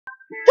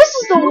This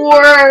is the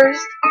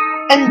worst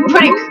and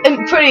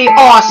pretty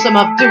awesome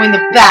of doing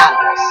the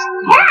battles.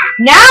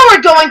 Now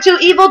we're going to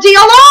Evil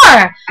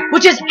DLR,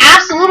 which is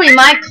absolutely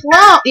my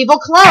evil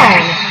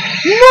clone.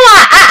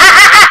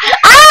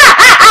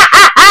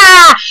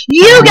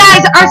 You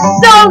guys are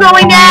so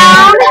going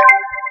down.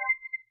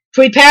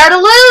 Prepare to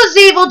lose,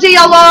 Evil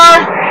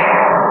DLR.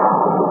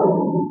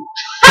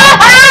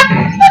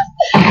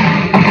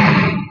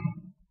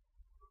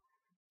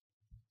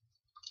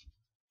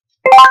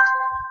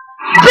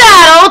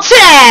 Battle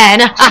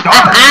 10!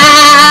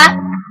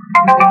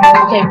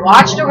 Okay,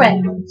 watch the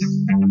rails.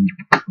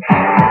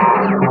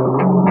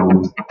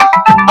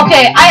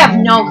 Okay, I have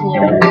no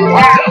clue.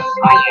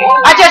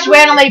 I just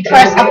randomly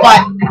pressed a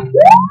button.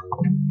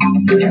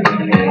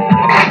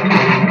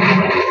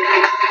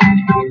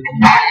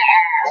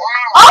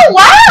 Oh,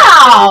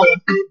 wow!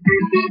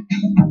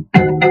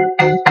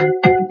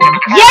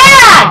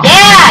 Yeah!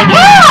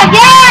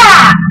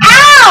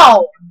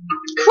 Ow!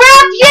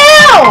 Crap you!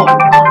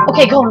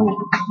 Okay, go on.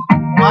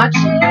 Watch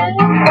it.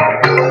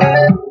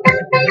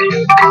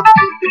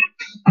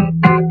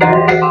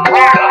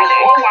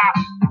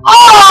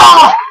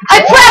 Oh! I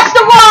pressed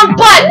the wrong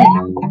button!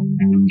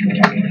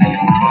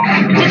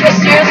 Did you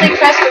seriously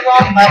press the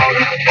wrong button?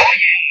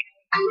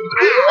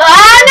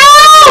 Ah, no!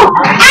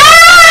 Ow!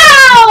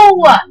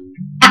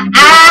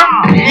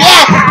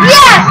 Yes!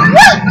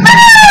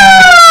 Woo-hoo!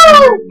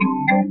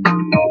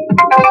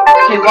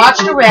 Okay, watch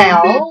the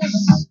rails.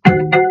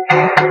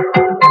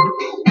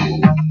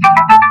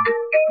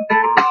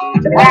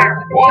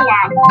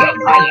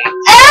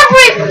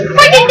 Every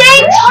freaking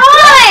dang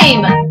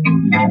time!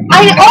 I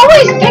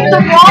always pick the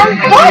wrong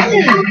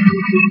button!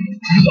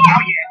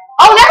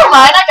 Oh, never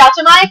mind, I got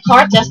to my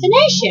car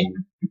destination.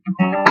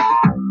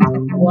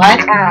 What?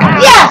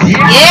 Yes!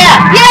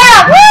 Yeah!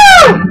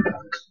 Woo!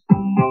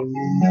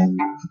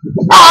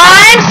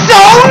 I'm so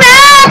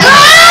mad!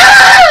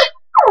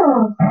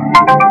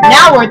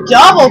 Now we're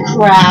double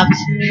crapped.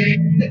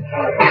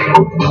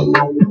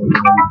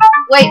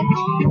 Wait.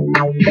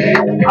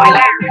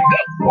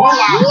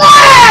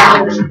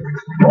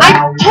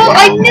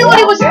 I knew what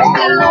it was to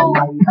do.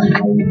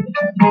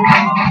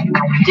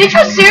 Did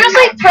you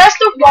seriously press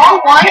the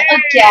wrong one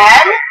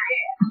again?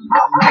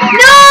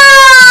 No!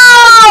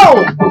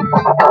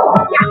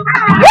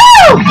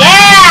 Woo!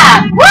 Yeah!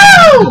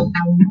 Woo!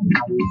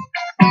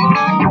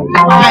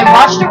 Alright,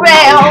 watch the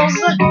rails.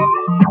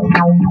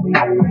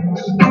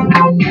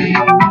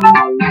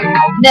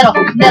 Middle.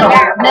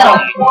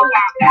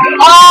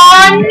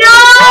 Oh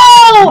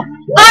no!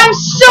 I'm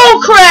so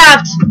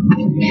crapped!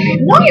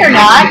 No, you're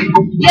not.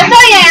 Yes, I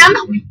am.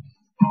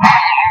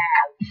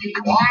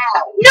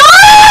 No!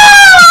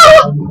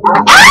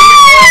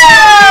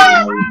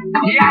 Ah!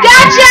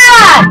 Gotcha!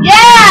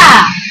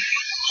 Yeah!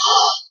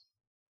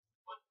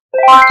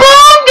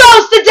 Boom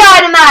goes the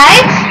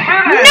dynamite!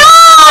 No!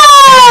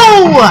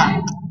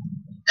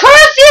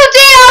 Curse you,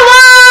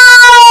 DLR!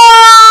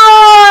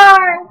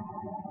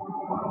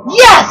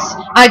 Yes!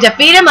 I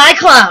defeated my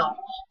clone.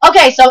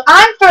 Okay, so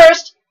I'm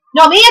first.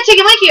 No, me and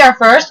Tiggy Winky are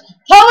first.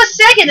 Poe is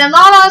second, and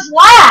Lala's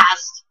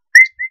last.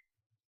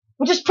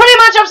 Which is pretty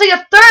much up to the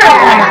third.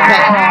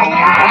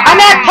 I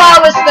meant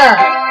Poe is third.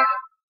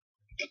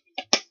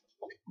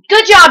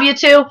 Good job, you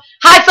two.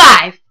 High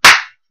five.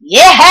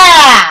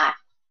 Yeah!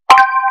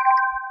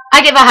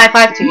 I give a high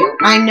five to you.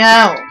 I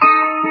know.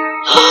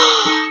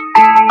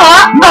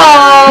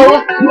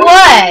 Uh-oh!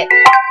 What?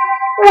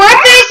 We're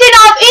facing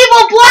off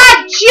Evil Black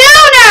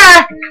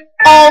Jr.!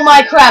 Oh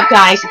my crap,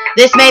 guys.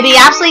 This may be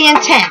absolutely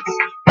intense,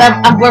 but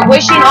we're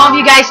wishing all of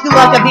you guys good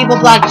luck of Evil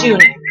Black Jr.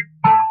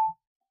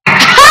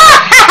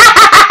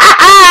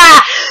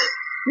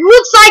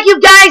 Looks like you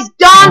guys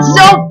gone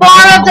so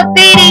far of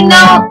defeating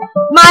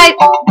my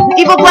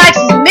Evil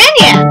Black's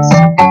minions.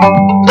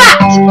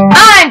 But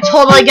I'm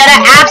totally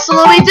gonna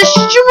absolutely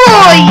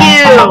destroy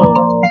you.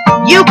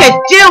 You could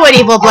do it,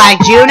 Evil Black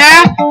Jr.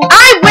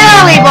 I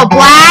will, Evil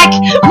Black.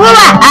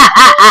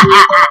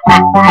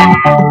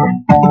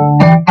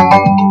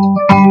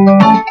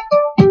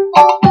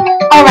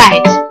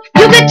 Alright,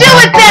 you could do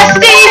it,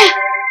 bestie!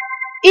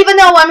 Even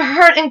though I'm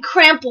hurt and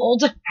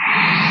crumpled.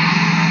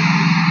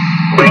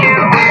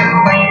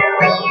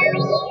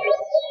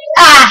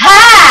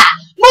 Aha!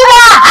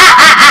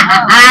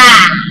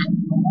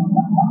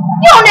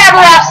 You'll never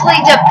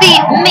absolutely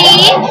defeat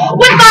me!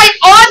 With my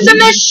awesome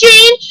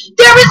machine,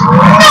 there is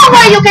no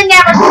way you can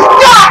never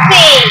stop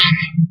me!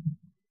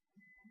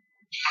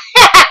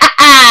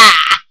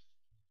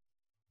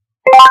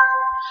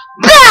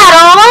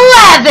 Battle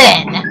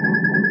 11!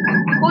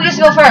 Who gets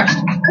to go first?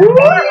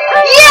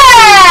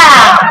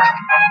 Yeah!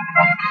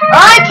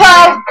 Alright,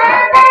 Poe.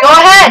 Go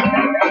ahead.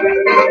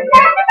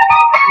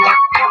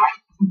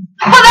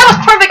 Oh, that was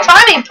perfect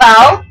timing,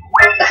 Poe.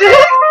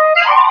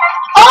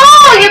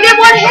 Oh, you did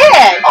one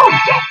hit.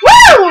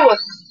 Woo!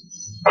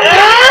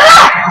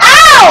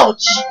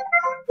 Ouch!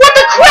 What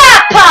the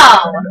crap,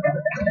 Poe?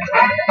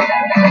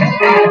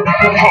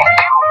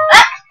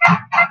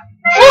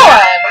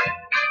 4.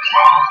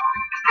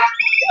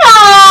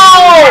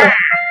 No!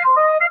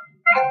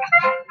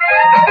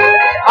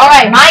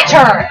 Alright, my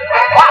turn.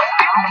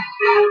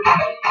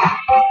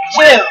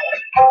 2.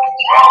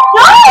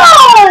 No!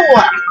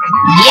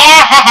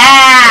 Yeah!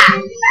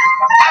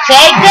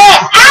 Take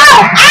this!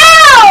 Ow!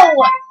 Ow!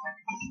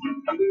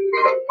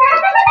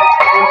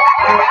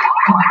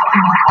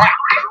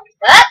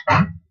 What?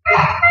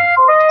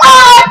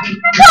 Oh,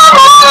 come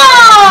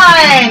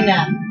on!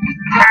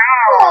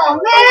 Oh,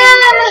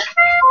 man!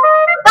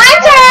 My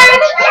turn!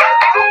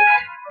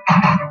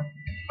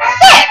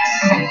 6!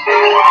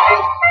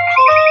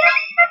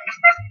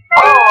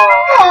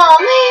 Oh,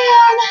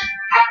 man!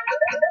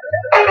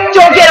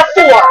 Don't get a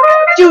 4!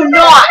 Do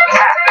not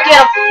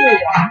get a 4!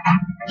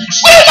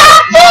 She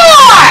got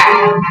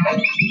 4!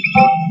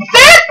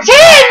 15,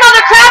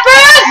 mother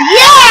crappers!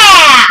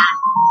 Yeah!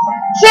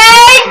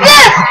 Take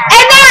this!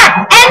 And that!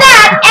 And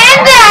that! And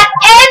that!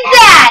 And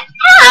that!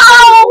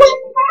 Ow!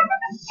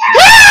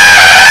 Ah!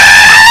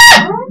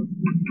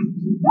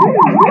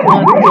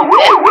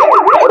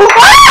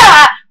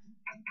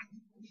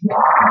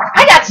 I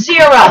got 0.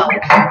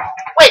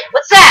 Wait,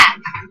 what's that?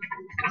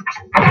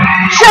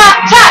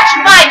 Touch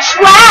my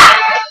trap!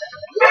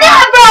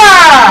 Never!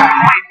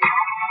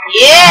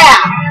 Yeah!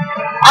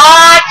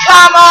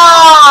 Come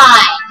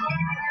on!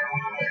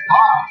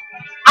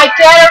 I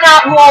better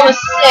not roll a 6.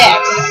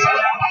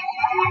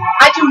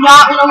 I do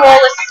not want to roll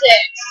a 6.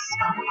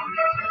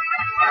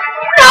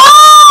 No!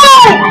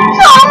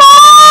 Come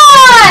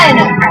on!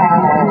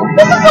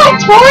 This is like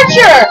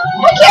torture!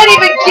 I can't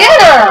even get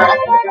her!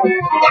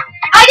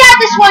 I got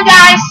this one,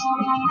 guys!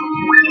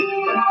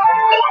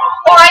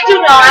 Or I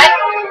do not.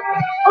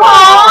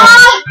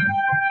 Aww!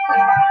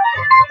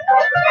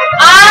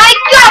 I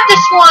got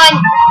this one!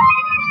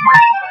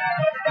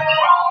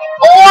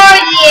 Or,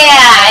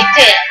 yeah, I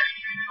did.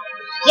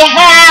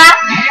 Yeah!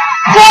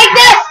 Take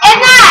this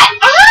and that!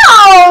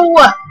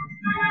 Ow!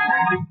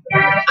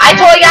 I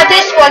totally got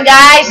this one,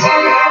 guys.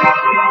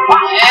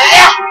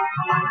 Yeah.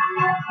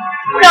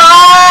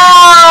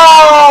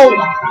 No!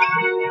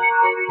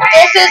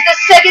 This is the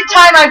second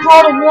time I've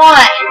rolled a 1.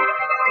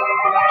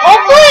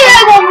 Hopefully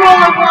I won't roll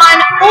a 1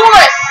 or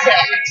a 6.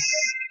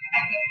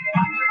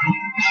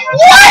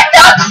 What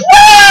the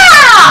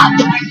crap?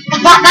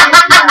 What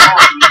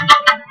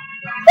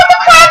the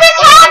crap is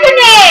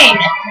happening?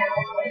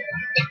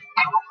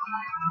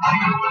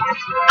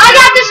 I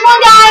got this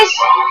one, guys.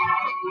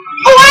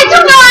 Oh, I do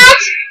not.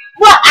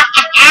 Well,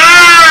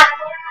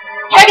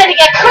 you're gonna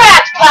get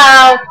cracked,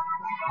 Pow.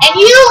 And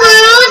you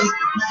lose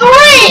 3.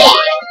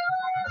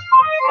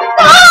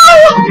 No!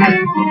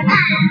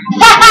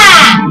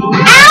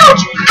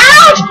 Ouch!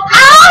 Ouch!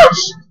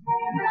 Ouch!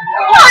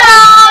 No!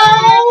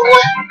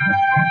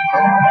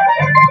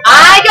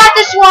 I got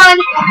this one.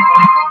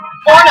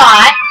 Or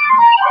not.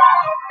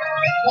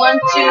 1,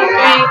 2, 3,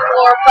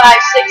 4, 5,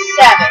 6,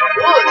 7.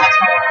 Ooh, that's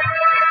hard.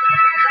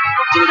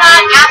 Do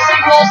not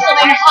actually roll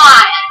something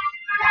high.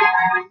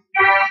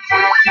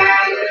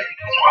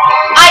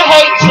 I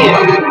hate you.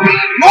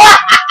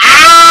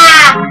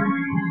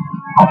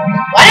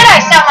 Why did I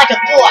sound like a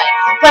boy?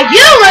 But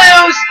you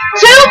lose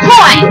 2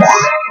 points.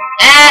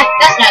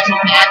 That's not too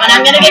bad, but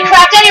I'm gonna get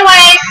cracked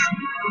anyways.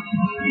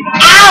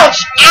 Ouch!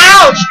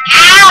 Ouch!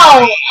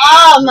 Ow!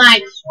 Oh my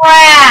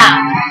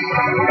crap!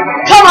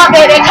 Come on,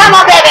 baby! Come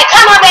on, baby!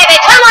 Come on, baby!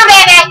 Come on,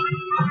 baby!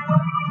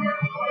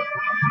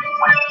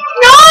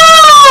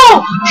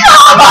 No!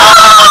 Come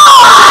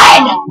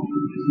on!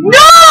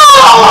 No!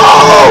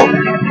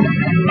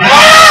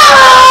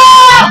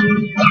 Ah!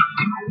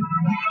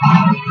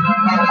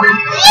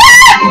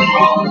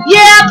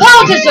 Yeah,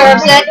 Paul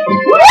deserves it.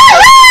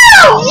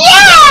 Woohoo!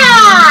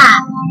 Yeah!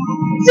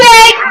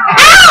 Take.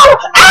 Ow!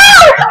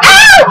 Ow!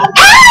 Ow!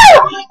 Ow!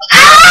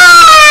 Ow!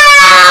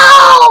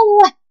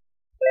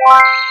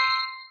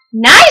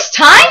 Nice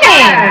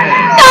timing!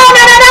 No,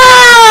 no, no, no!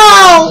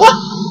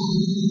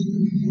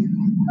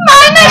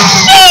 My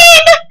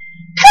machine!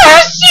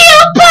 Curse you,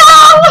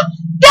 Paul!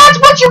 That's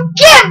what you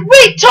get,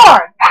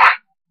 retard!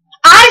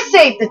 I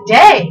saved the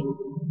day.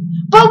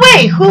 But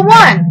wait, who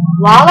won?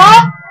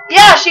 Lala?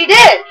 Yeah, she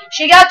did.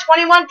 She got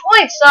 21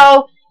 points,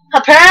 so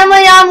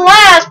apparently I'm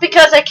last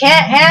because I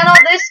can't handle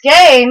this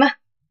game.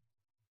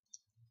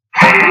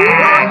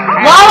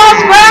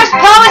 Lala's first,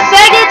 Paul is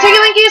second,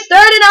 Tinky-Winky's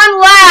third, and I'm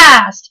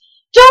last.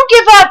 Don't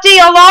give up,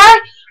 DLR.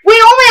 We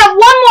only have 1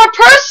 more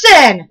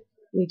person.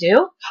 We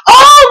do?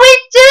 Oh, we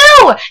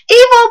do!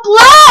 Evil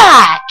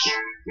Black!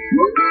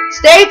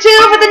 Stay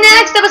tuned for the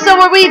next episode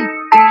where we...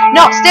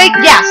 stay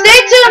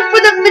tuned for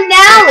the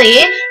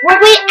finale where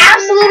we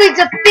absolutely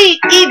defeat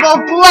Evil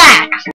Black.